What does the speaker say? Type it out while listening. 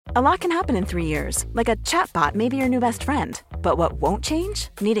A lot can happen in 3 years, like a chatbot may be your new best friend. But what won't change?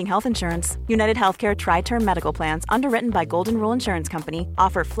 Needing health insurance. United Healthcare Tri-Term Medical Plans, underwritten by Golden Rule Insurance Company,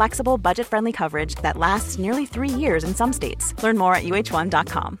 offer flexible, budget-friendly coverage that lasts nearly 3 years in some states. Learn more at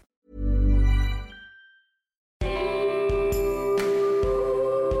uh1.com.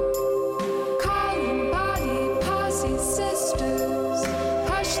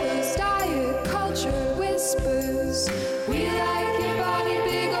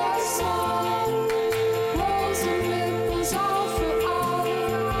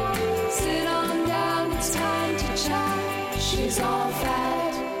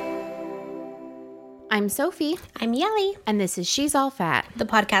 I'm Sophie. I'm Yelly. And this is She's All Fat, the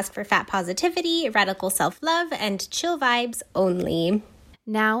podcast for fat positivity, radical self-love, and chill vibes only.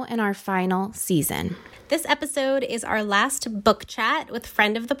 Now in our final season. This episode is our last book chat with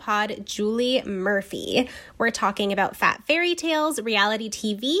friend of the pod, Julie Murphy. We're talking about fat fairy tales, reality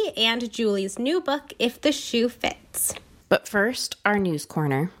TV, and Julie's new book, If the Shoe Fits. But first, our news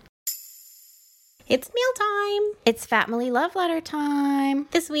corner. It's meal time. It's Fatmily Love Letter time.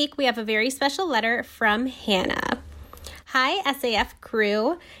 This week, we have a very special letter from Hannah. Hi, SAF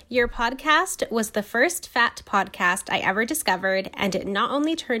crew. Your podcast was the first fat podcast I ever discovered, and it not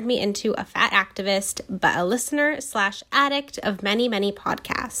only turned me into a fat activist, but a listener/addict of many, many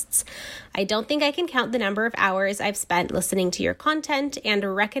podcasts. I don't think I can count the number of hours I've spent listening to your content and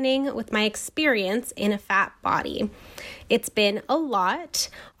reckoning with my experience in a fat body. It's been a lot.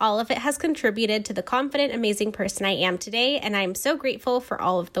 All of it has contributed to the confident, amazing person I am today, and I'm so grateful for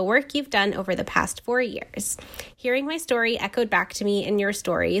all of the work you've done over the past 4 years. Hearing my story echoed back to me in your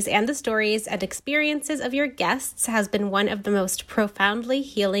stories, and the stories and experiences of your guests has been one of the most profoundly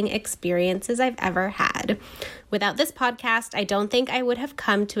healing experiences I've ever had. Without this podcast, I don't think I would have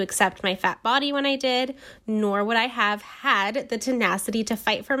come to accept my fat body when I did, nor would I have had the tenacity to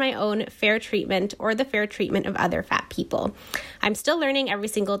fight for my own fair treatment or the fair treatment of other fat people. I'm still learning every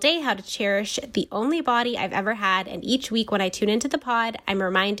single day how to cherish the only body I've ever had, and each week when I tune into the pod, I'm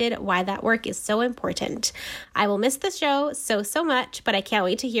reminded why that work is so important. I will miss the show so much, but I can't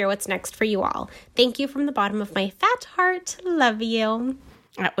wait to hear what's next for you all. Thank you from the bottom of my fat heart. Love you.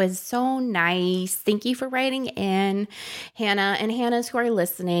 That was so nice. Thank you for writing in, Hannah. And Hannahs who are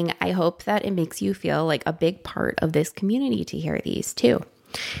listening, I hope that it makes you feel like a big part of this community to hear these too.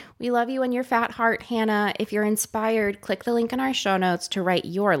 We love you and your fat heart, Hannah. If you're inspired, click the link in our show notes to write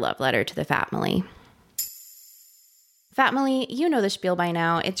your love letter to the Fatmily. Fatmily, you know the spiel by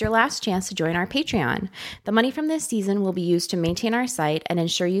now. It's your last chance to join our Patreon. The money from this season will be used to maintain our site and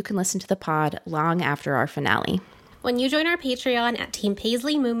ensure you can listen to the pod long after our finale. When you join our Patreon at Team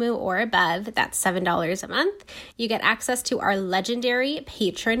Paisley Moo or above, that's $7 a month, you get access to our legendary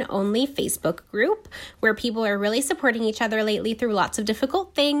patron-only Facebook group where people are really supporting each other lately through lots of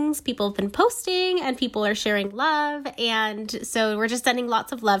difficult things. People have been posting and people are sharing love, and so we're just sending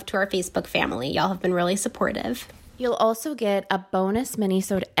lots of love to our Facebook family. Y'all have been really supportive. You'll also get a bonus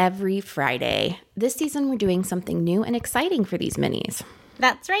minisode every Friday. This season, we're doing something new and exciting for these minis.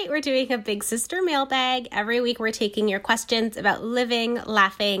 That's right, we're doing a Big Sister mailbag. Every week we're taking your questions about living,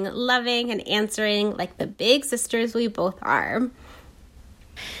 laughing, loving, and answering like the big sisters we both are.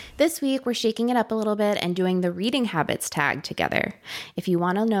 This week we're shaking it up a little bit and doing the reading habits tag together. If you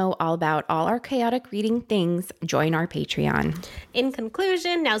want to know all about all our chaotic reading things, join our Patreon. In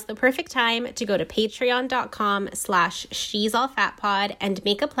conclusion, now's the perfect time to go to patreon.com/she'sallfatpod and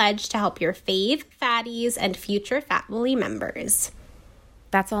make a pledge to help your fave, fatties, and future Fatmily members.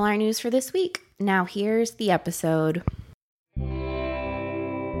 That's all our news for this week. Now here's the episode.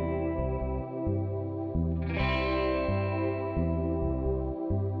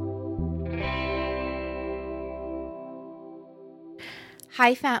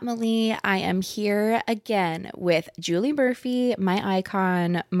 Hi, Fatmily. I am here again with Julie Murphy, my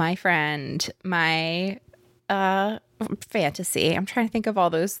icon, my friend, my fantasy. I'm trying to think of all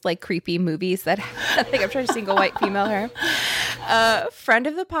those like creepy movies that I think I'm trying to single white female her. Friend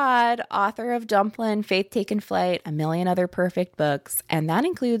of the pod, author of Dumplin', Faith Taken Flight, a million other perfect books, and that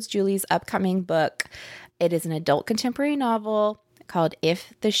includes Julie's upcoming book. It is an adult contemporary novel called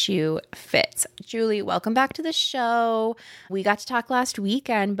If the Shoe Fits. Julie, welcome back to the show. We got to talk last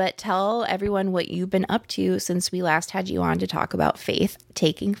weekend, but tell everyone what you've been up to since we last had you on to talk about Faith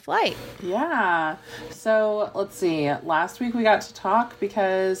Taking Flight. Yeah. So let's see. Last week we got to talk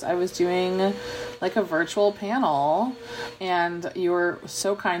because I was doing like a virtual panel and you were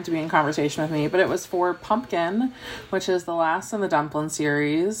so kind to be in conversation with me, but it was for Pumpkin, which is the last in the Dumplin'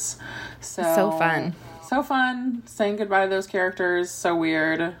 series. So fun. So fun saying goodbye to those characters. So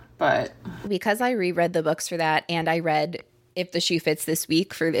weird, but because I reread the books for that and I read If the Shoe Fits this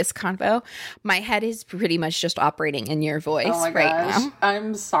week for this convo, my head is pretty much just operating in your voice now.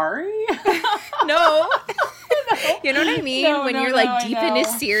 I'm sorry. No. You know what I mean? When you're like deep in a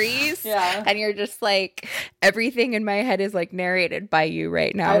series and you're just like, everything in my head is like narrated by you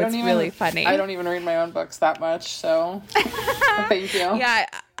right now. It's really funny. I don't even read my own books that much, so thank you. Yeah,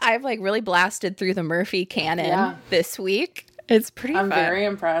 I've like really blasted through the Murphy canon this week. It's pretty fun. I'm very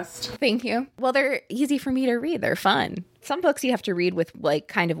impressed. Thank you. Well, they're easy for me to read. They're fun. Some books you have to read with like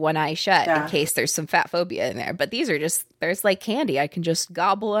kind of one eye shut in case there's some fat phobia in there. But these are just, there's like candy. I can just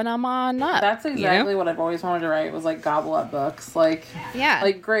gobble and I'm on up. That's exactly what I've always wanted to write, was like gobble up books. Like,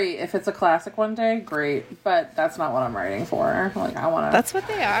 like great. If it's a classic one day, great. But that's not what I'm writing for. Like I want to. That's what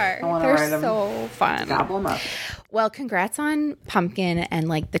they are. I want to They're write them. so fun. Gobble them up. Well, congrats on Pumpkin and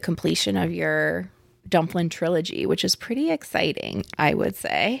like the completion of your Dumplin' trilogy, which is pretty exciting, I would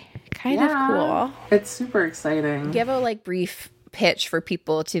say. Kind of cool. It's super exciting. Give a like brief pitch for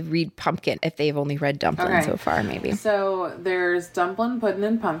people to read Pumpkin if they've only read Dumplin' so far, maybe. So there's Dumplin', Puddin',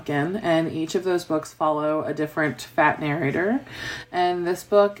 and Pumpkin, and each of those books follow a different fat narrator. And this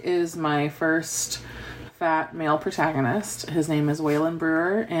book is my first fat male protagonist. His name is Waylon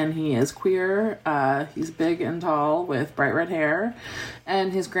Brewer, and he is queer. He's big and tall with bright red hair,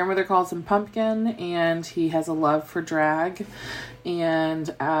 and his grandmother calls him Pumpkin, and he has a love for drag, and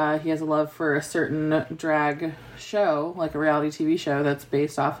he has a love for a certain drag show, like a reality TV show that's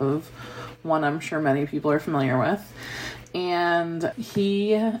based off of one I'm sure many people are familiar with. And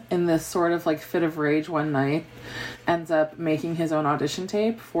he, in this sort of like fit of rage one night, ends up making his own audition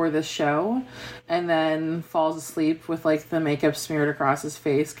tape for this show, and then falls asleep with like the makeup smeared across his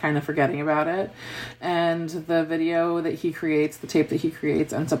face, kind of forgetting about it. And the video that he creates, the tape that he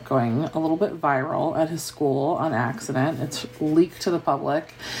creates, ends up going a little bit viral at his school on accident. It's leaked to the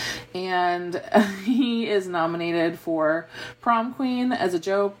public, and he is nominated for prom queen as a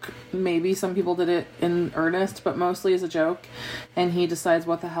joke. Maybe some people did it in earnest, but mostly as a joke. And he decides,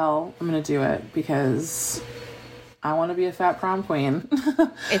 what the hell, I'm gonna do it because I want to be a fat prom queen.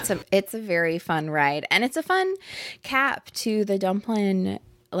 It's a very fun ride, and it's a fun cap to the Dumplin'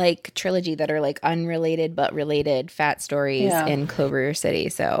 like trilogy that are like unrelated but related fat stories in Clover City.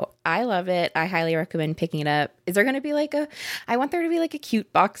 So I love it. I highly recommend picking it up. Is there going to be like I want there to be like a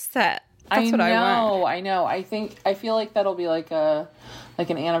cute box set. That's what I want. I know. I feel like that'll be like an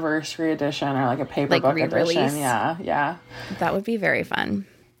anniversary edition or like a paperback edition. Yeah. That would be very fun.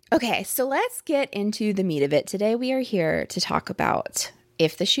 Okay, so let's get into the meat of it. Today we are here to talk about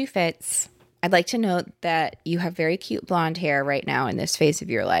If the Shoe Fits. I'd like to note that you have very cute blonde hair right now in this phase of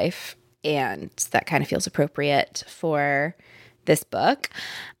your life, and that kind of feels appropriate for this book.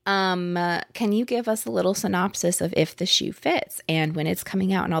 Can you give us a little synopsis of If the Shoe Fits and when it's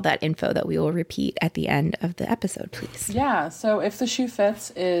coming out and all that info that we will repeat at the end of the episode, please? Yeah, so If the Shoe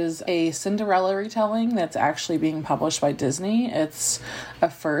Fits is a Cinderella retelling that's actually being published by Disney. It's a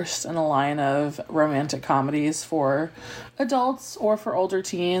first in a line of romantic comedies for adults or for older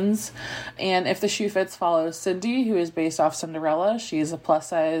teens. And If the Shoe Fits follows Cindy, who is based off Cinderella. She's a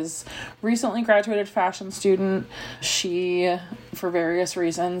plus-size, recently graduated fashion student. She, for various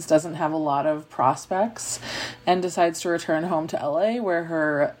reasons, doesn't have a lot of prospects and decides to return home to LA, where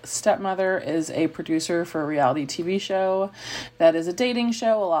her stepmother is a producer for a reality TV show that is a dating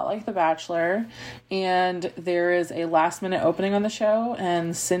show, a lot like The Bachelor. And there is a last-minute opening on the show,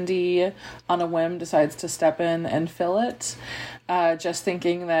 and Cindy, on a whim, decides to step in and fill it, just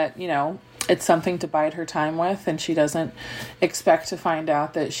thinking that, it's something to bide her time with, and she doesn't expect to find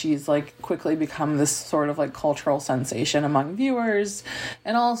out that she's like quickly become this sort of like cultural sensation among viewers,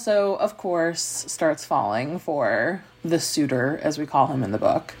 and also, of course, starts falling for the suitor, as we call him in the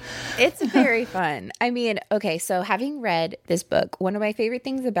book. It's very fun. I mean, okay, so having read this book, one of my favorite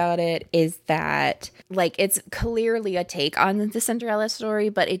things about it is that like it's clearly a take on the Cinderella story,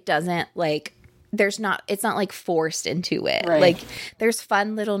 but it doesn't like it's not like forced into it. Right. Like there's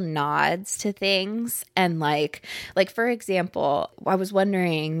fun little nods to things. And like for example, I was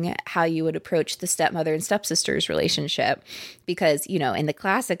wondering how you would approach the stepmother and stepsister's relationship, because, in the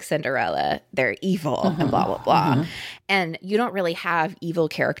classic Cinderella, they're evil and blah, blah, blah. And you don't really have evil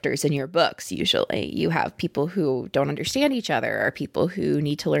characters in your books. Usually you have people who don't understand each other or people who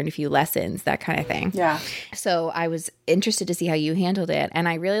need to learn a few lessons, that kind of thing. Yeah. So I was interested to see how you handled it. And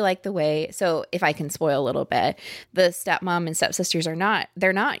I really like the way, so If if I can spoil a little bit, the stepmom and stepsisters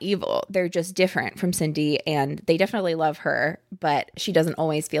they're not evil. They're just different from Cindy, and they definitely love her, but she doesn't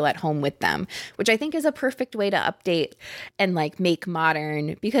always feel at home with them, which I think is a perfect way to update and like make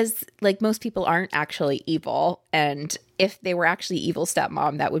modern, because like most people aren't actually evil. And if they were actually evil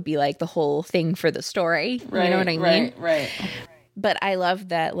stepmom, that would be like the whole thing for the story. Right, you know what I mean? Right. But I love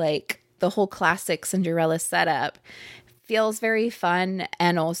that like the whole classic Cinderella setup feels very fun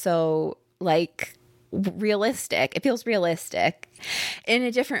and also like realistic. It feels realistic in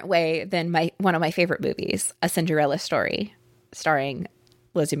a different way than one of my favorite movies, A Cinderella Story, starring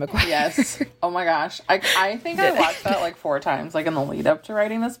Lizzie McGuire. Yes. Oh my gosh. I think I watched that like 4 times, like in the lead up to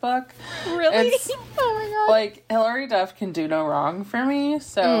writing this book. Really? It's, oh my god. like Hilary Duff can do no wrong for me.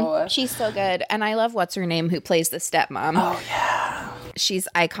 So she's so good. And I love what's her name who plays the stepmom. Oh yeah. She's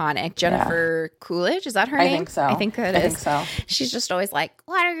iconic. Jennifer Coolidge, is that her name? I think so. I think it is. I think so. She's just always like,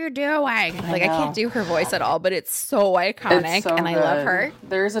 "What are you doing?" I can't do her voice at all, but it's so iconic, It's so and I good. love her.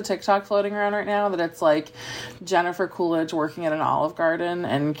 There's a TikTok floating around right now that it's like Jennifer Coolidge working at an Olive Garden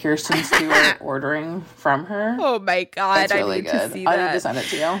and Kirsten Stewart ordering from her. Oh my god, It's really I need good. to see I that. need to send it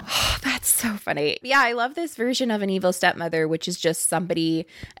to you. That's so funny. Yeah, I love this version of an evil stepmother, which is just an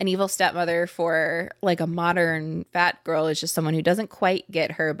evil stepmother for like a modern fat girl is just someone who doesn't quite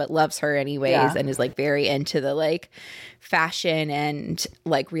get her but loves her anyways and is like very into the like fashion and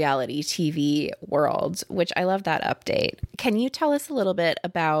like reality TV world, which I love that update. Can you tell us a little bit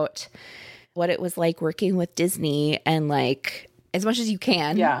about what it was like working with Disney and like as much as you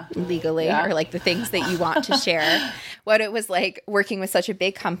can legally or like the things that you want to share, what it was like working with such a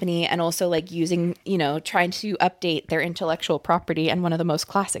big company and also like using, trying to update their intellectual property and one of the most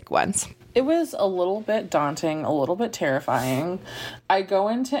classic ones. It was a little bit daunting, a little bit terrifying. I go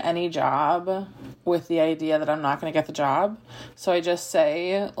into any job with the idea that I'm not going to get the job. So I just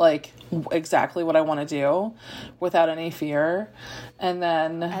say like exactly what I want to do without any fear. And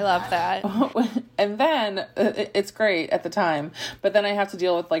then I love that. And then it's great at the time, but then I have to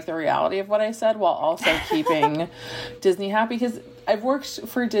deal with like the reality of what I said while also keeping Disney happy, because I've worked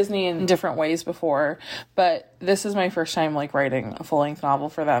for Disney in different ways before, but this is my first time like writing a full-length novel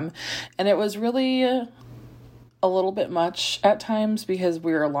for them. And it was really a little bit much at times because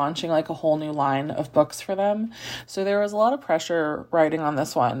we were launching like a whole new line of books for them. So there was a lot of pressure writing on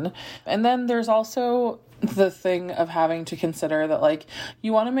this one. And then there's also the thing of having to consider that like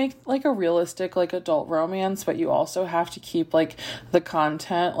you want to make like a realistic like adult romance, but you also have to keep like the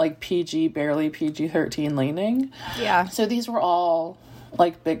content like PG, barely PG-13 leaning. Yeah. So these were all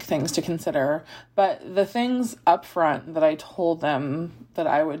like big things to consider, but the things up front that I told them that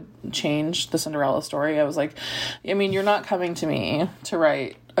I would change the Cinderella story, I was like, I mean, you're not coming to me to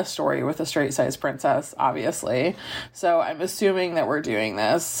write a story with a straight size princess, obviously. So I'm assuming that we're doing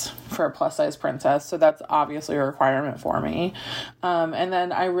this for a plus size princess. So that's obviously a requirement for me. And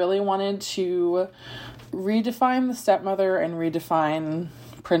then I really wanted to redefine the stepmother and redefine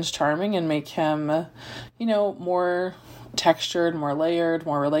Prince Charming and make him, more textured, more layered,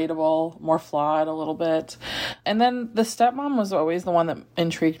 more relatable, more flawed a little bit. And then the stepmom was always the one that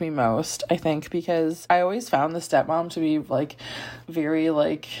intrigued me most, I think, because I always found the stepmom to be like very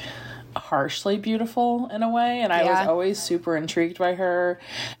like harshly beautiful in a way, and I was always super intrigued by her.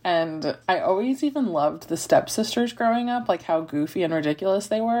 And I always even loved the stepsisters growing up, like how goofy and ridiculous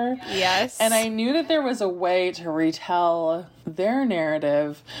they were. Yes. And I knew that there was a way to retell their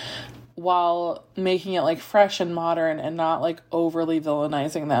narrative while making it like fresh and modern and not like overly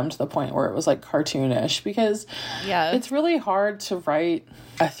villainizing them to the point where it was like cartoonish, because it's really hard to write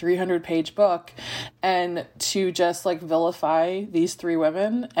a 300-page book and to just like vilify these 3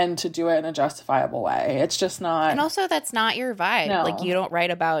 women and to do it in a justifiable way. It's just not. And also that's not your vibe. No. Like you don't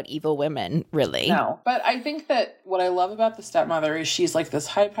write about evil women, really. No. But I think that what I love about the stepmother is she's like this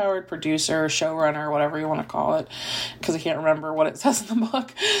high-powered producer, showrunner, whatever you want to call it, because I can't remember what it says in the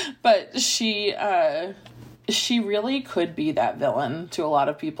book. But she really could be that villain to a lot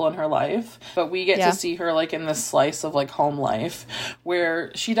of people in her life, but we get to see her like in this slice of like home life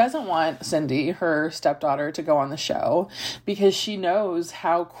where she doesn't want Cindy, her stepdaughter, to go on the show because she knows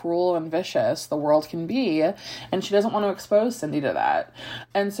how cruel and vicious the world can be, and she doesn't want to expose Cindy to that.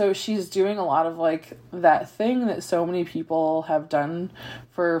 And so she's doing a lot of like that thing that so many people have done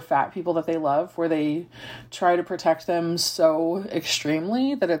for fat people that they love, where they try to protect them so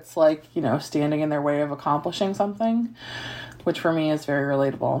extremely that it's like, standing in their way of accomplishing something, which for me is very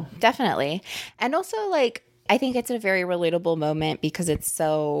relatable. Definitely. And also like I think it's a very relatable moment because it's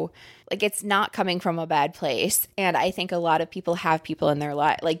so Like, it's not coming from a bad place. And I think a lot of people have people in their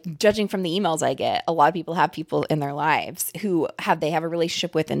life, like judging from the emails I get, a lot of people have people in their lives who they have a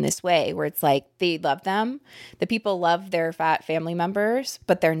relationship with in this way, where it's like they love them. The people love their fat family members,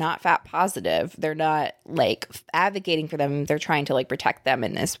 but they're not fat positive. They're not like advocating for them. They're trying to like protect them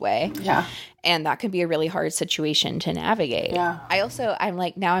in this way. Yeah. And that can be a really hard situation to navigate. Yeah. I'm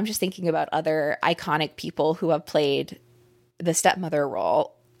like, now I'm just thinking about other iconic people who have played the stepmother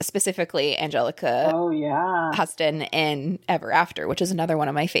role, specifically Angelica Huston in Ever After, which is another one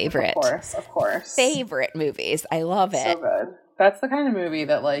of my favorite. Of course. Favorite movies. I love it. So good. That's the kind of movie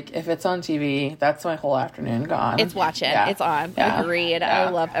that, like, if it's on TV, that's my whole afternoon gone. It's watching. Yeah. It's on. Yeah. Agreed. Yeah. I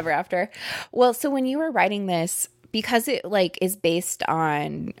love Ever After. Well, so when you were writing this, because it like is based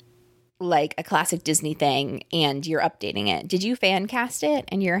on like a classic Disney thing and you're updating it, did you fan cast it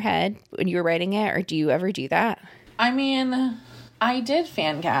in your head when you were writing it, or do you ever do that? I mean, I did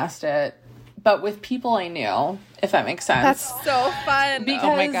fan cast it, but with people I knew, if that makes sense. That's so fun.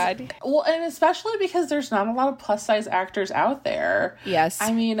 Oh my God. Well, and especially because there's not a lot of plus size actors out there. Yes.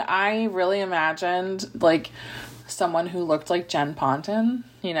 I mean, I really imagined like someone who looked like Jen Ponton,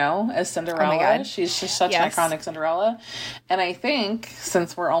 you know, as Cinderella. Oh my God. She's just such an iconic Cinderella. And I think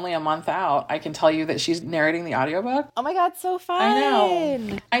since we're only a month out, I can tell you that she's narrating the audiobook. Oh my God, so fun. I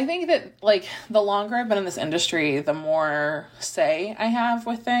know. I think that like the longer I've been in this industry, the more say I have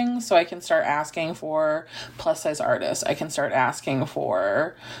with things. So I can start asking for plus size artists. I can start asking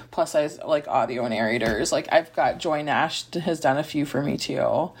for plus size like audio narrators. Like I've got Joy Nash has done a few for me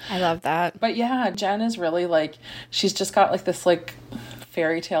too. I love that. But yeah, Jen is really like, she's just got like this like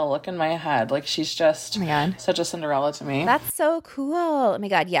fairy tale look in my head. Like she's just such a Cinderella to me. That's so cool. Oh my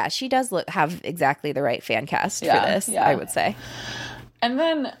God. Yeah, she does have exactly the right fan cast for this, I would say. And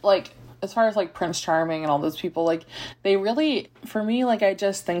then like, as far as like Prince Charming and all those people, like they really, for me, like I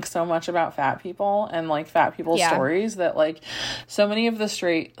just think so much about fat people and like fat people's stories that like so many of the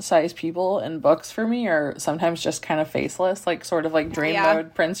straight size people in books for me are sometimes just kind of faceless, like sort of like dream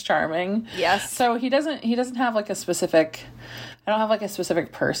mode Prince Charming. Yes. So he doesn't have like a specific, I don't have like a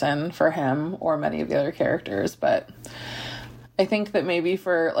specific person for him or many of the other characters, but I think that maybe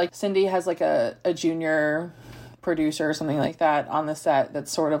for like Cindy has like a junior producer or something like that on the set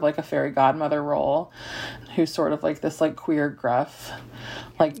that's sort of like a fairy godmother role, who's sort of like this like queer gruff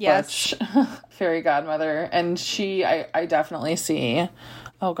like butch fairy godmother. And she I definitely see,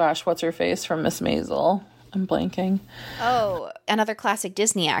 oh gosh, what's her face from Miss Maisel? I'm blanking. Oh, another classic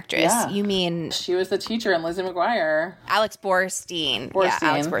Disney actress. Yeah. You mean she was the teacher in Lizzie McGuire. Alex Borstein. Yeah,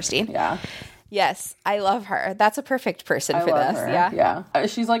 Alex Borstein. Yeah. Yes, I love her. That's a perfect person for this. Her. Yeah.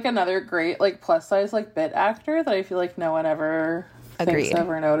 She's like another great like plus size like bit actor that I feel like no one ever thinks of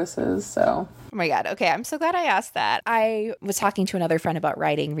or notices. So. Oh my God. Okay. I'm so glad I asked that. I was talking to another friend about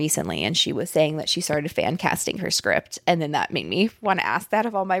writing recently, and she was saying that she started fan casting her script. And then that made me want to ask that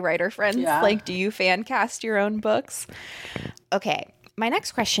of all my writer friends. Yeah. Like, do you fan cast your own books? Okay. My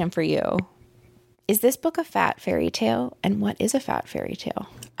next question for you. Is this book a fat fairy tale? And what is a fat fairy tale?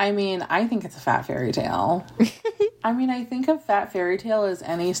 I mean, I think it's a fat fairy tale. I mean, I think a fat fairy tale is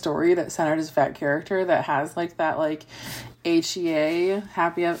any story that centered as a fat character that has like that like HEA,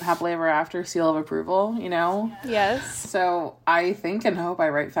 happily ever after seal of approval, you know? Yes. So I think and hope I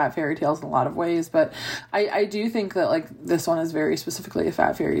write fat fairy tales in a lot of ways, but I do think that like this one is very specifically a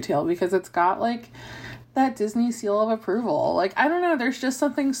fat fairy tale because it's got like that Disney seal of approval. Like, I don't know, there's just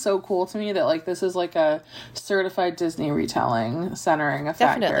something so cool to me that like this is like a certified Disney retelling centering a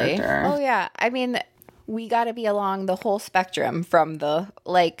fat character. Oh yeah. I mean, we got to be along the whole spectrum from the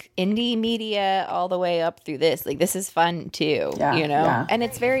like indie media all the way up through this. Like this is fun too, you know? Yeah. And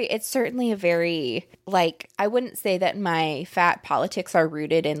it's certainly a very like, I wouldn't say that my fat politics are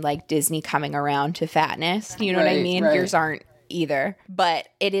rooted in like Disney coming around to fatness. You know what I mean? Right. Yours aren't either, but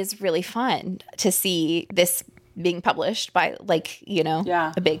it is really fun to see this being published by like, you know,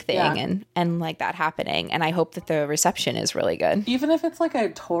 a big thing and like that happening. And I hope that the reception is really good. Even if it's like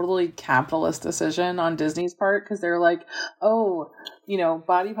a totally capitalist decision on Disney's part, because they're like, oh, you know,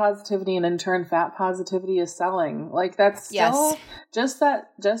 body positivity and in turn fat positivity is selling. Like that's still just that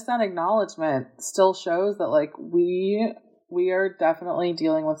acknowledgement still shows that like we are definitely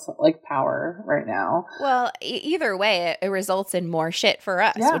dealing with like power right now. Well, either way, it results in more shit for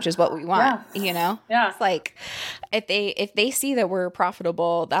us, which is what we want, you know? Yeah. It's like if they see that we're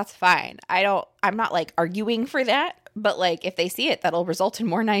profitable, that's fine. I'm not like arguing for that, but like if they see it, that'll result in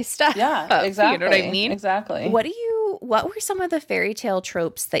more nice stuff. Yeah, exactly. You know what I mean? Exactly. What what were some of the fairy tale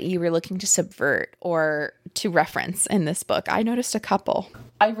tropes that you were looking to subvert or to reference in this book? I noticed a couple.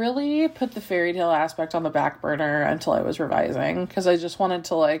 I really put the fairy tale aspect on the back burner until I was revising because I just wanted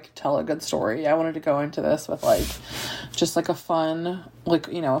to like tell a good story. I wanted to go into this with like just like a fun, like,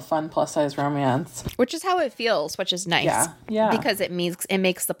 you know, a fun plus size romance. Which is how it feels, which is nice. Yeah. Because it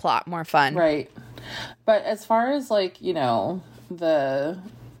makes the plot more fun. Right. But as far as like, you know, the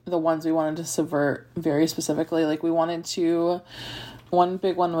ones we wanted to subvert very specifically, like we wanted to, one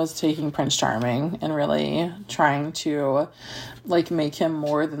big one was taking Prince Charming and really trying to like make him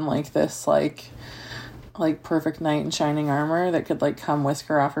more than like this like perfect knight in shining armor that could like come whisk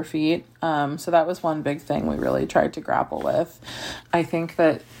her off her feet. So that was one big thing we really tried to grapple with. I think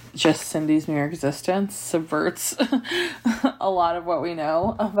that just Cindy's mere existence subverts a lot of what we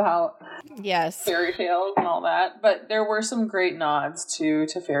know about fairy tales and all that. But there were some great nods to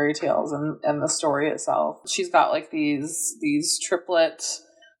fairy tales and the story itself. She's got like these triplet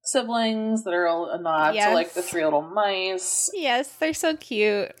siblings that are a nod to like the three little mice. Yes, they're so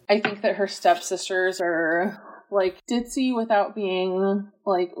cute. I think that her stepsisters are like ditzy without it being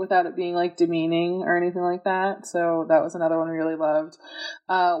like demeaning or anything like that. So that was another one we really loved.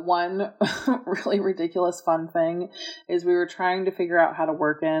 One really ridiculous fun thing is we were trying to figure out how to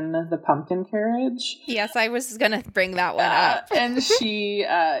work in the pumpkin carriage. Yes, I was gonna bring that one up. And she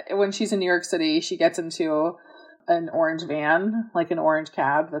when she's in New York City, she gets into an orange van, like an orange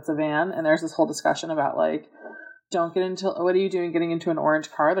cab that's a van, and there's this whole discussion about like, what are you doing getting into an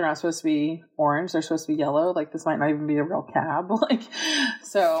orange car? They're not supposed to be orange, they're supposed to be yellow. Like, this might not even be a real cab. Like,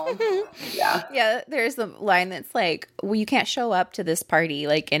 so yeah. Yeah, there's the line that's like, well, you can't show up to this party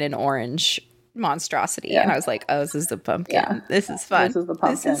like in an orange monstrosity. Yeah. And I was like, oh, this is the pumpkin. Yeah. This is fun. This is the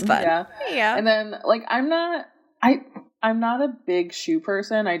pumpkin. This is fun. Yeah. And then like I'm not a big shoe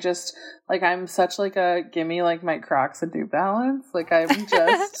person. I just like, I'm such like a gimme like my Crocs and New Balance. Like I'm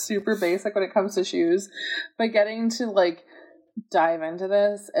just super basic when it comes to shoes. But getting to like dive into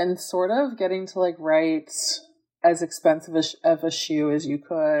this and sort of getting to like write as expensive of a shoe as you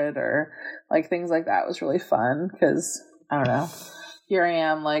could, or like things like that was really fun because I don't know. Here I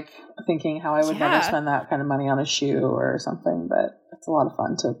am like thinking how I would never spend that kind of money on a shoe or something, but it's a lot of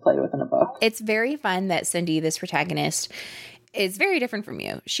fun to play with in a book. It's very fun that Cindy, this protagonist, is very different from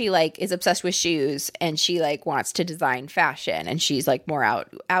you. She like is obsessed with shoes and she like wants to design fashion and she's like more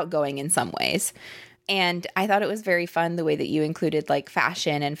outgoing in some ways. And I thought it was very fun the way that you included like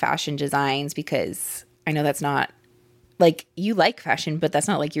fashion and fashion designs, because I know that's not like, you like fashion, but that's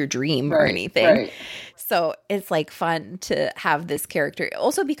not like your dream or anything. Right. So it's like fun to have this character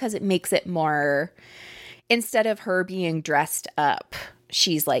also because it makes it more, instead of her being dressed up,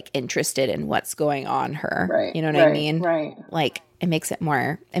 she's like interested in what's going on her. Right. You know what I mean? Right. Like it makes it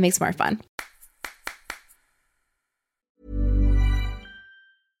more fun.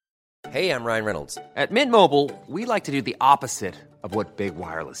 Hey, I'm Ryan Reynolds. At Mint Mobile, we like to do the opposite of what Big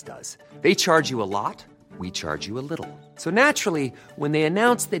Wireless does. They charge you a lot. We charge you a little. So naturally, when they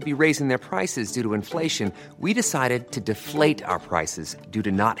announced they'd be raising their prices due to inflation, we decided to deflate our prices due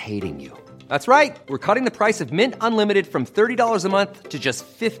to not hating you. That's right. We're cutting the price of Mint Unlimited from $30 a month to just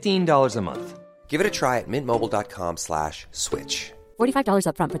 $15 a month. Give it a try at mintmobile.com/switch. $45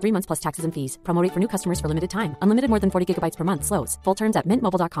 up front for 3 months plus taxes and fees. Promo rate for new customers for limited time. Unlimited more than 40 gigabytes per month. Slows full terms at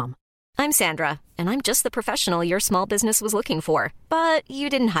mintmobile.com. I'm Sandra, and I'm just the professional your small business was looking for. But you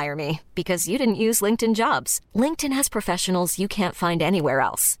didn't hire me because you didn't use LinkedIn Jobs. LinkedIn has professionals you can't find anywhere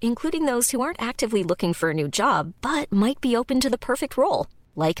else, including those who aren't actively looking for a new job, but might be open to the perfect role,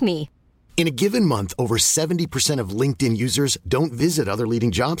 like me. In a given month, over 70% of LinkedIn users don't visit other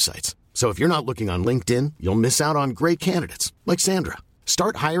leading job sites. So if you're not looking on LinkedIn, you'll miss out on great candidates like Sandra.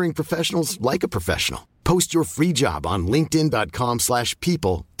 Start hiring professionals like a professional. Post your free job on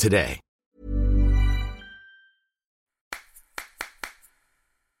linkedin.com/people today.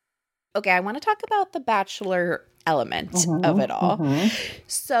 Okay, I want to talk about the Bachelor element of it all.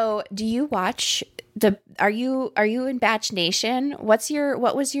 So, do you watch are you in Batch Nation? What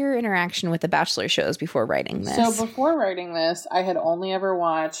was your interaction with the Bachelor shows before writing this? So before writing this, I had only ever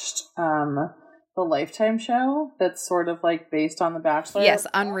watched the Lifetime show that's sort of like based on The Bachelor. Yes,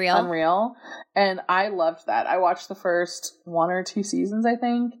 Unreal. And I loved that. I watched the first 1 or 2 seasons, I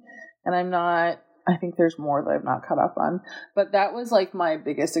think, and I'm not I think there's more that I've not caught up on. But that was like my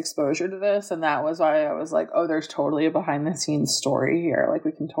biggest exposure to this. And that was why I was like, oh, there's totally a behind the scenes story here. Like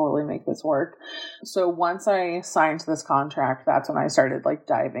we can totally make this work. So once I signed this contract, that's when I started like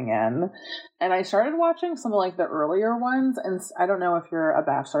diving in. And I started watching some of like the earlier ones. And I don't know if you're a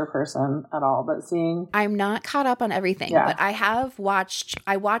Bachelor person at all, but I'm not caught up on everything, but I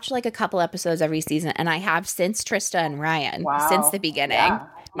watch like a couple episodes every season, and I have since Trista and Ryan, since the beginning. Yeah.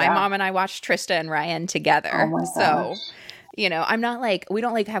 My mom and I watched Trista and Ryan together. So, you know, I'm not like, we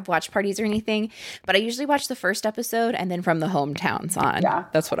don't like have watch parties or anything, but I usually watch the first episode and then from the hometowns on. Yeah.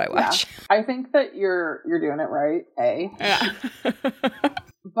 That's what I watch. Yeah. I think that you're doing it right, Yeah.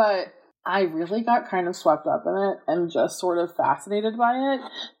 But I really got kind of swept up in it and just sort of fascinated by it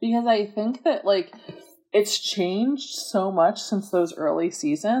because I think that like it's changed so much since those early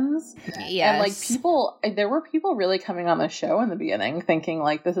seasons. Yes. And like there were people really coming on the show in the beginning thinking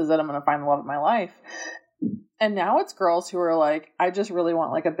like, this is it, I'm going to find the love of my life. And now it's girls who are like, I just really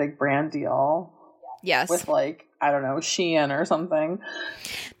want like a big brand deal. Yes. With like, I don't know, Shein or something.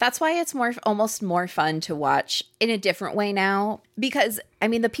 That's why it's almost more fun to watch in a different way now. Because I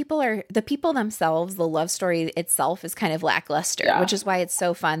mean, the people themselves, the love story itself is kind of lackluster, which is why it's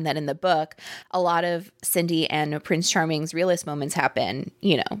so fun that in the book, a lot of Cindy and Prince Charming's realest moments happen,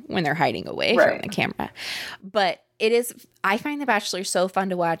 you know, when they're hiding away from the camera. But I find The Bachelor so fun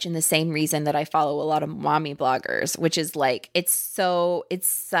to watch in the same reason that I follow a lot of mommy bloggers, which is like, it's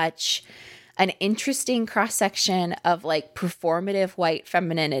such an interesting cross-section of like performative white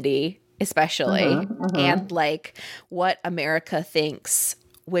femininity, especially, and like what America thinks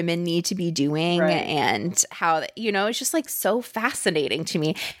women need to be doing and how, you know, it's just like so fascinating to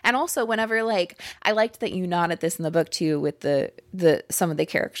me. And also whenever like, I liked that you nodded this in the book too with the some of the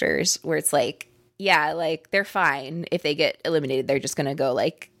characters where it's like, yeah, like they're fine if they get eliminated. They're just going to go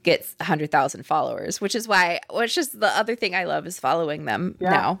like get 100,000 followers, which is just the other thing I love is following them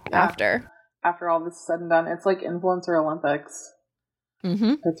after all this is said and done. It's like influencer Olympics.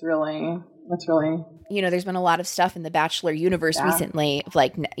 Mm-hmm. It's really, you know, there's been a lot of stuff in the Bachelor universe recently of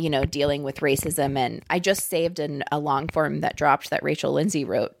like, you know, dealing with racism. And I just saved a long form that dropped that Rachel Lindsay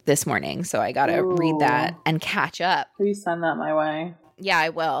wrote this morning. So I got to read that and catch up. Please send that my way. Yeah, I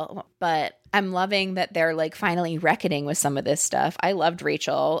will. But I'm loving that they're like finally reckoning with some of this stuff. I loved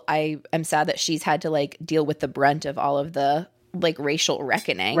Rachel. I am sad that she's had to like deal with the brunt of all of the like racial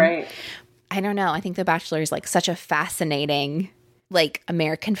reckoning. Right. I don't know. I think The Bachelor is like such a fascinating like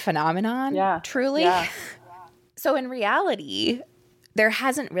American phenomenon. Yeah. Truly. Yeah. So in reality, there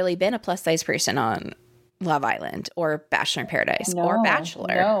hasn't really been a plus size person on Love Island or Bachelor in Paradise or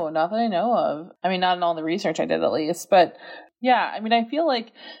Bachelor. No, not that I know of. I mean, not in all the research I did at least, but yeah, I mean, I feel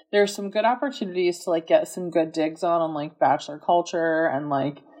like there's some good opportunities to like get some good digs on like Bachelor culture and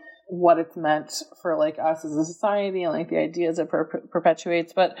like what it's meant for like us as a society and like the ideas it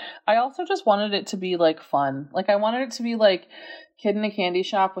perpetuates. But I also just wanted it to be like fun. Like I wanted it to be like kid in a candy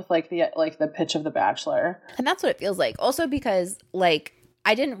shop with like the pitch of The Bachelor. And that's what it feels like. Also because like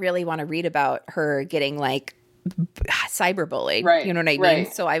I didn't really want to read about her getting like cyberbullied, right? You know what I mean?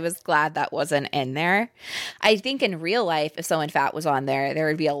 Right. So I was glad that wasn't in there. I think in real life, if someone fat was on there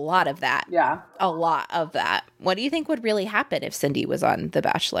would be a lot of that. Yeah, a lot of that. What do you think would really happen if Cindy was on The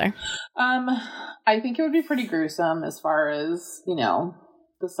Bachelor? I think it would be pretty gruesome as far as, you know,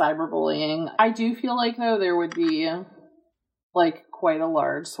 the cyberbullying. I do feel like though there would be like quite a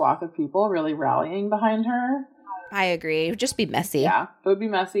large swath of people really rallying behind her. I agree. It would just be messy. Yeah, it would be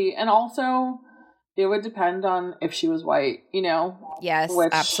messy, and also it would depend on if she was white, you know? Yes,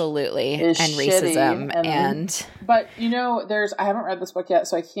 absolutely. And racism. And but, you know, I haven't read this book yet,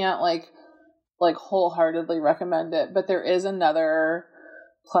 so I can't, like wholeheartedly recommend it. But there is another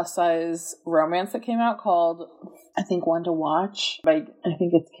plus-size romance that came out called, I think, One to Watch. I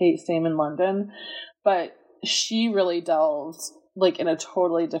think it's Kate Stayman London. But she really delved, like, in a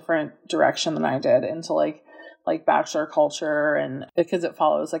totally different direction than I did into, like Bachelor culture, and because it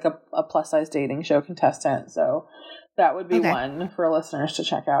follows like a plus size dating show contestant. So that would be one for listeners to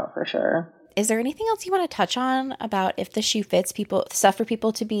check out for sure. Is there anything else you want to touch on about if the shoe fits, stuff for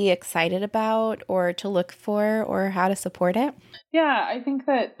people to be excited about or to look for or how to support it? Yeah, I think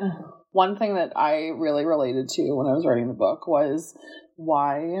that one thing that I really related to when I was writing the book was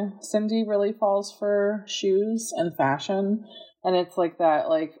why Cindy really falls for shoes and fashion. And it's like that,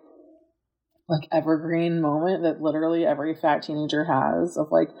 like, like evergreen moment that literally every fat teenager has of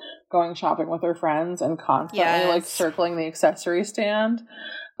like going shopping with their friends and constantly like circling the accessory stand.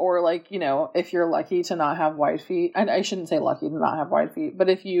 Or like, you know, if you're lucky to not have wide feet, and I shouldn't say lucky to not have wide feet, but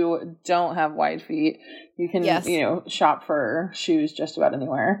if you don't have wide feet, you can, you know, shop for shoes just about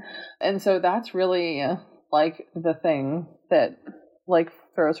anywhere. And so that's really like the thing that like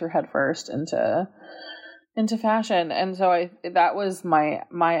throws her head first into fashion. And so that was my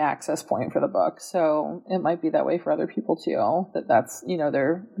access point for the book. So it might be that way for other people too, that's, you know,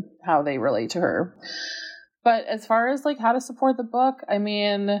 how they relate to her. But as far as like how to support the book, I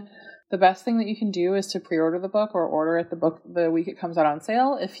mean, the best thing that you can do is to pre-order the book or order it the week it comes out on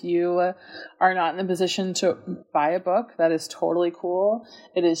sale. If you are not in the position to buy a book, that is totally cool.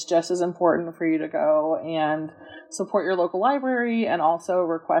 It is just as important for you to go and support your local library and also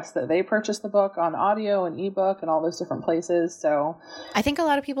request that they purchase the book on audio and ebook and all those different places. So I think a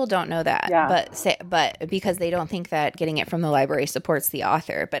lot of people don't know that, but because they don't think that getting it from the library supports the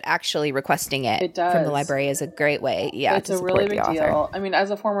author, but actually requesting it from the library is a great way. Yeah, it's a really big deal. I mean, as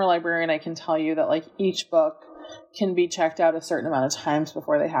a former librarian, I can tell you that like each book can be checked out a certain amount of times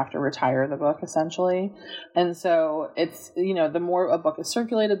before they have to retire the book, essentially. And so it's, you know, the more a book is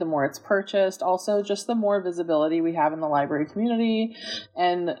circulated, the more it's purchased. Also, just the more visibility we have in the library community.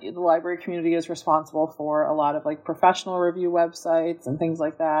 And the library community is responsible for a lot of like professional review websites and things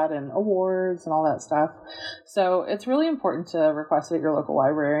like that, and awards and all that stuff. So it's really important to request it at your local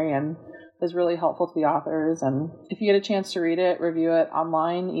library, and is really helpful to the authors. And if you get a chance to read it, review it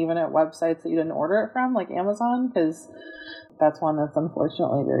online, even at websites that you didn't order it from, like Amazon, because that's one that's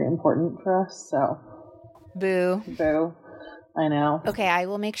unfortunately very important for us. So boo. I know. Okay, I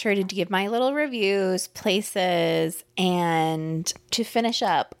will make sure to give my little reviews, places, and to finish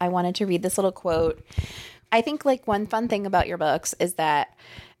up, I wanted to read this little quote. I think like one fun thing about your books is that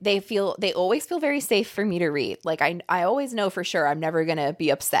they always feel very safe for me to read. Like I always know for sure I'm never going to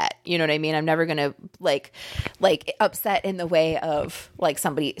be upset. You know what I mean? I'm never going to like upset in the way of like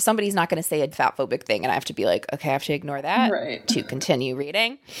somebody's not going to say a fat phobic thing and I have to be like, okay, I have to ignore that to continue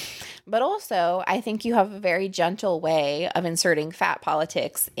reading. But also I think you have a very gentle way of inserting fat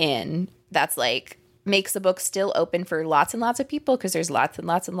politics in that's like makes the book still open for lots and lots of people, because there's lots and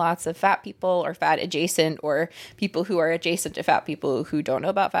lots and lots of fat people or fat adjacent or people who are adjacent to fat people who don't know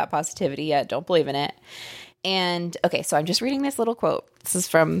about fat positivity yet, don't believe in it. And okay, so I'm just reading this little quote. This is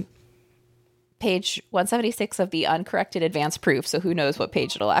from page 176 of the uncorrected advance proof, so who knows what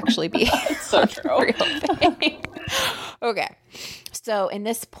page it'll actually be. It's so true. Okay. So in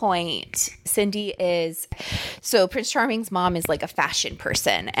this point, Prince Charming's mom is like a fashion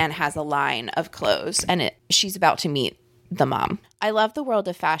person and has a line of clothes, and she's about to meet the mom. I love the world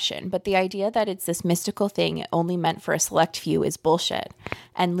of fashion, but the idea that it's this mystical thing only meant for a select few is bullshit.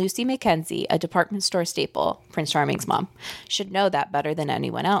 And Lucy Mackenzie, a department store staple, Prince Charming's mom, should know that better than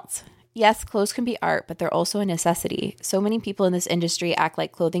anyone else. Yes, clothes can be art, but they're also a necessity. So many people in this industry act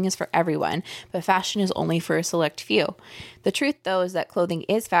like clothing is for everyone, but fashion is only for a select few. The truth, though, is that clothing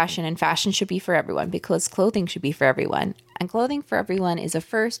is fashion, and fashion should be for everyone because clothing should be for everyone. And clothing for everyone is a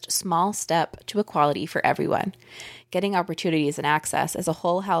first small step to equality for everyone. Getting opportunities and access is a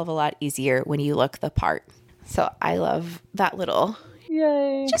whole hell of a lot easier when you look the part. So I love that little...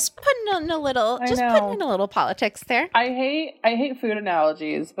 Yay. Just putting in a little politics there. I hate food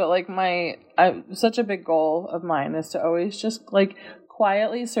analogies, but like such a big goal of mine is to always just like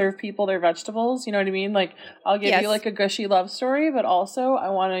quietly serve people their vegetables. You know what I mean? Like I'll give you like a gushy love story, but also I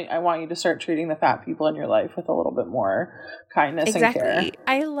want you to start treating the fat people in your life with a little bit more kindness and care.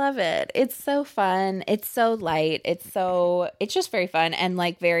 I love it. It's so fun. It's so light. It's just very fun and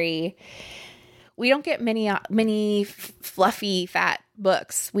like very. We don't get many fluffy fat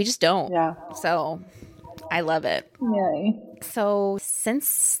books. We just don't. Yeah. So I love it. Yay. So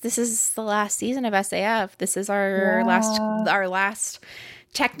since this is the last season of SAF, this is our last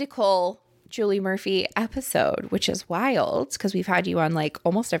technical Julie Murphy episode, which is wild because we've had you on like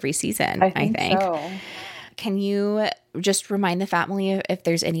almost every season, I think. So. Can you just remind the family if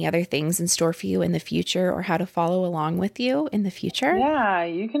there's any other things in store for you in the future or how to follow along with you in the future? Yeah,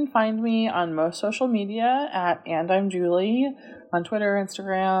 you can find me on most social media at And I'm Julie on Twitter,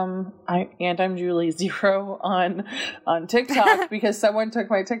 Instagram, and I'm Julie 0 on TikTok because someone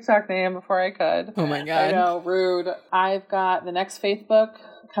took my TikTok name before I could. Oh my God. I know, rude. I've got the next Faith book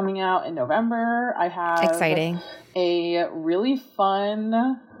coming out in November. I have exciting a really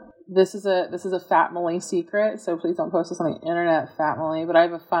fun... This is a Fatmily secret, so please don't post this on the internet, Fatmily. But I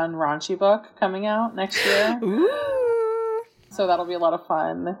have a fun raunchy book coming out next year. Ooh. So that'll be a lot of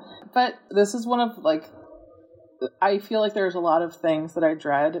fun. But this is one of like I feel like there's a lot of things that I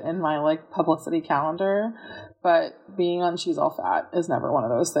dread in my like publicity calendar, but being on She's All Fat is never one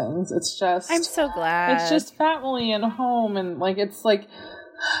of those things. It's just, I'm so glad. It's just family and home, and like it's like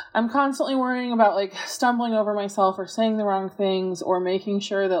I'm constantly worrying about like stumbling over myself or saying the wrong things or making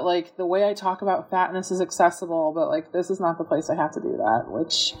sure that like the way I talk about fatness is accessible, but like this is not the place I have to do that,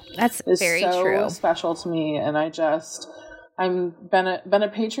 which that's is very so true. Special to me. And I'm been a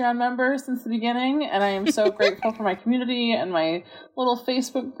Patreon member since the beginning, and I am so grateful for my community and my little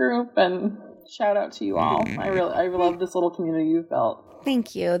Facebook group, and shout out to you all. I love this little community you've built.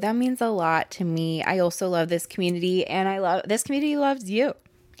 Thank you. That means a lot to me. I also love this community, and this community loves you.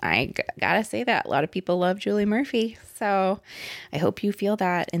 I gotta say that. A lot of people love Julie Murphy. So I hope you feel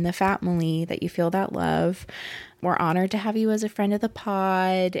that in the family, that you feel that love. We're honored to have you as a friend of the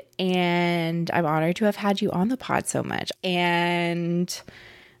pod, and I'm honored to have had you on the pod so much. And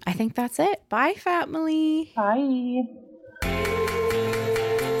I think that's it. Bye, family. Bye.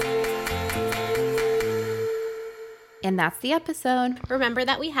 And that's the episode. Remember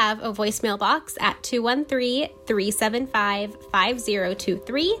that we have a voicemail box at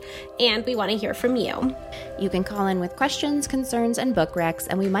 213-375-5023, and we want to hear from you. You can call in with questions, concerns, and book recs,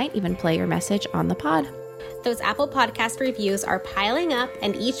 and we might even play your message on the pod. Those Apple Podcast reviews are piling up,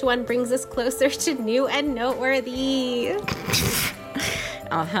 and each one brings us closer to new and noteworthy.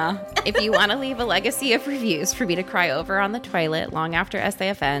 If you want to leave a legacy of reviews for me to cry over on the toilet long after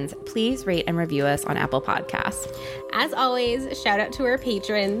SAF ends, please rate and review us on Apple Podcasts. As always, shout out to our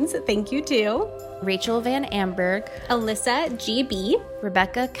patrons. Thank you to Rachel Van Amberg, Alyssa GB,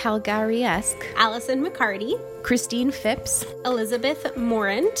 Rebecca Calgary-esque, Allison McCarty, Christine Phipps, Elizabeth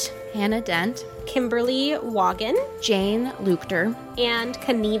Morant, Hannah Dent, Kimberly Wagon, Jane Luchter, and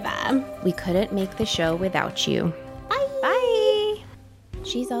Kaniva. We couldn't make the show without you. Bye! Bye!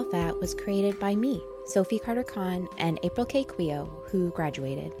 She's All Fat was created by me, Sophie Carter-Kahn, and April K. Quio, who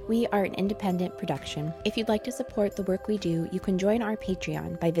graduated. We are an independent production. If you'd like to support the work we do, you can join our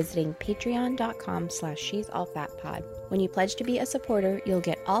Patreon by visiting patreon.com/she'sallfatpod. When you pledge to be a supporter, you'll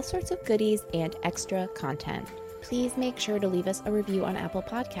get all sorts of goodies and extra content. Please make sure to leave us a review on Apple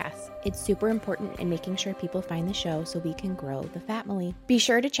Podcasts. It's super important in making sure people find the show so we can grow the family. Be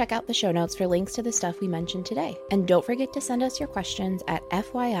sure to check out the show notes for links to the stuff we mentioned today. And don't forget to send us your questions at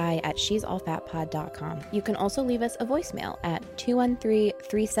FYI@she'sallfatpod.com. You can also leave us a voicemail at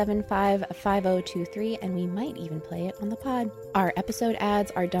 213-375-5023, and we might even play it on the pod. Our episode ads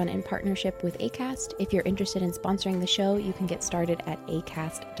are done in partnership with Acast. If you're interested in sponsoring the show, you can get started at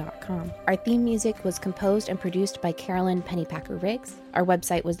acast.com. Our theme music was composed and produced by Carolyn Pennypacker-Riggs. Our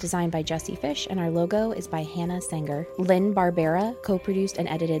website was designed by Jesse Fish, and our logo is by Hannah Sanger. Lynn Barbera co-produced and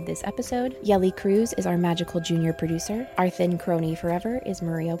edited this episode. Yelly Cruz is our magical junior producer. Our thin crony forever is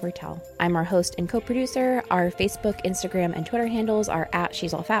Maria Bertel. I'm our host and co-producer. Our Facebook, Instagram, and Twitter handles are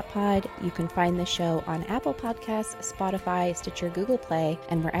 @She'sAllFatPod. You can find the show on Apple Podcasts, Spotify, Stitcher, Google Play,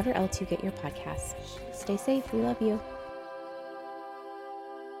 and wherever else you get your podcasts. Stay safe. We love you.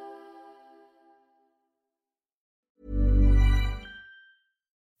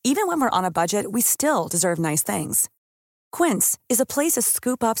 Even when we're on a budget, we still deserve nice things. Quince is a place to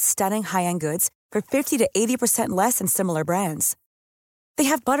scoop up stunning high-end goods for 50 to 80% less than similar brands. They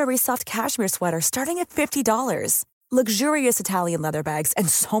have buttery soft cashmere sweaters starting at $50, luxurious Italian leather bags, and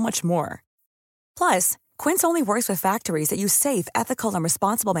so much more. Plus, Quince only works with factories that use safe, ethical, and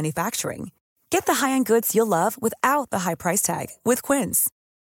responsible manufacturing. Get the high-end goods you'll love without the high price tag with Quince.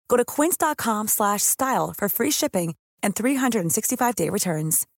 Go to quince.com/style for free shipping and 365-day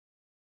returns.